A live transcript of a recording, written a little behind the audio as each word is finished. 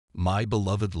My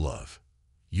beloved love,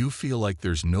 you feel like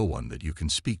there's no one that you can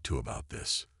speak to about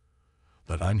this.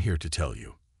 But I'm here to tell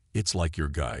you, it's like your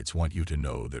guides want you to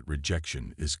know that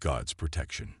rejection is God's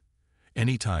protection.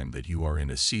 Any time that you are in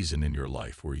a season in your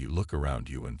life where you look around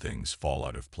you and things fall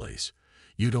out of place,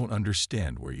 you don't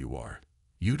understand where you are.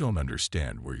 You don't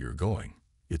understand where you're going.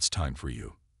 It's time for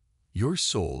you. Your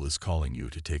soul is calling you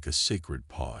to take a sacred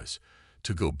pause,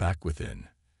 to go back within,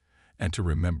 and to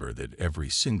remember that every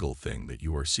single thing that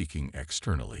you are seeking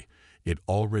externally, it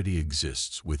already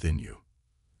exists within you.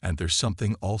 And there's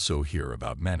something also here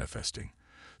about manifesting.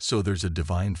 So there's a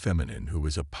divine feminine who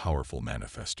is a powerful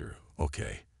manifester,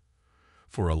 okay?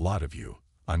 For a lot of you,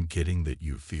 I'm getting that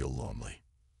you feel lonely.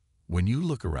 When you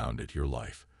look around at your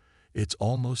life, it's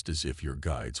almost as if your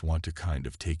guides want to kind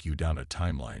of take you down a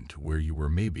timeline to where you were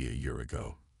maybe a year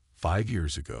ago, 5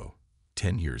 years ago,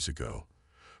 10 years ago,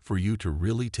 for you to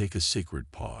really take a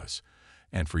sacred pause,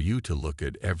 and for you to look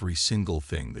at every single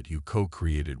thing that you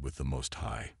co-created with the Most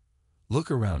High. Look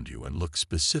around you and look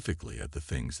specifically at the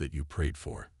things that you prayed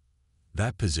for.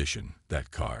 That position,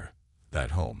 that car,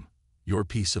 that home, your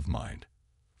peace of mind.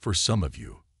 For some of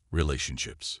you,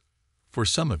 relationships. For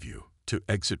some of you, to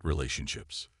exit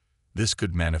relationships. This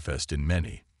could manifest in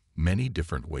many, many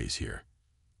different ways here.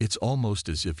 It's almost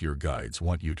as if your guides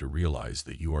want you to realize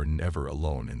that you are never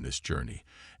alone in this journey,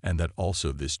 and that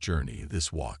also this journey,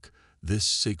 this walk, this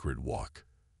sacred walk,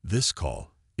 this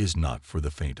call is not for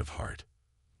the faint of heart.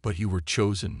 But you were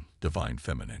chosen, divine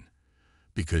feminine,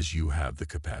 because you have the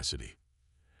capacity.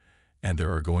 And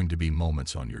there are going to be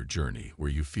moments on your journey where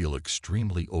you feel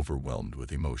extremely overwhelmed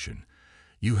with emotion.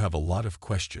 You have a lot of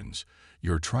questions.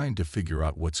 You're trying to figure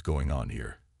out what's going on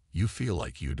here. You feel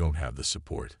like you don't have the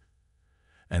support.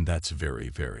 And that's very,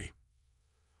 very.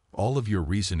 All of your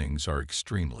reasonings are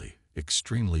extremely,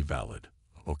 extremely valid,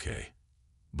 okay?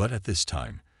 But at this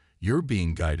time, you're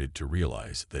being guided to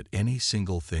realize that any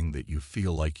single thing that you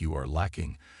feel like you are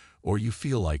lacking, or you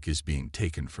feel like is being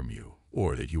taken from you,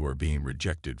 or that you are being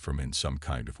rejected from in some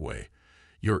kind of way,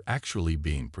 you're actually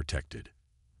being protected.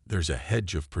 There's a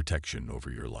hedge of protection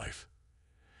over your life.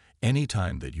 Any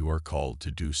time that you are called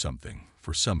to do something,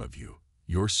 for some of you,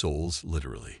 your souls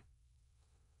literally.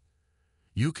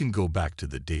 You can go back to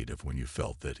the date of when you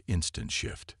felt that instant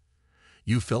shift.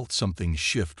 You felt something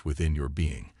shift within your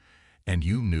being, and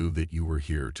you knew that you were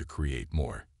here to create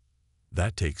more.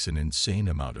 That takes an insane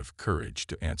amount of courage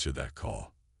to answer that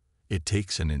call. It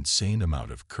takes an insane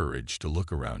amount of courage to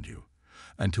look around you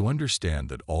and to understand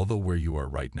that although where you are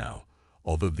right now,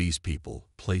 although these people,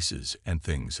 places, and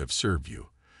things have served you,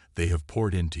 they have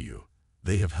poured into you,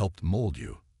 they have helped mold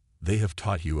you, they have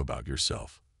taught you about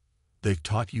yourself. They've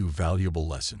taught you valuable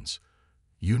lessons.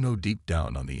 You know deep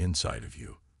down on the inside of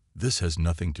you, this has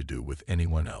nothing to do with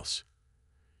anyone else.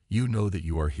 You know that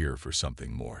you are here for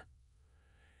something more.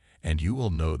 And you will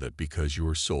know that because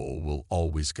your soul will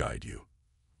always guide you.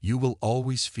 You will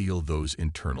always feel those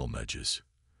internal nudges.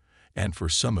 And for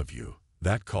some of you,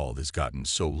 that call has gotten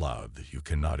so loud that you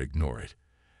cannot ignore it,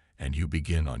 and you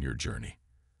begin on your journey.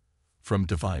 From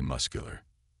divine muscular.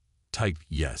 Type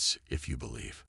yes if you believe.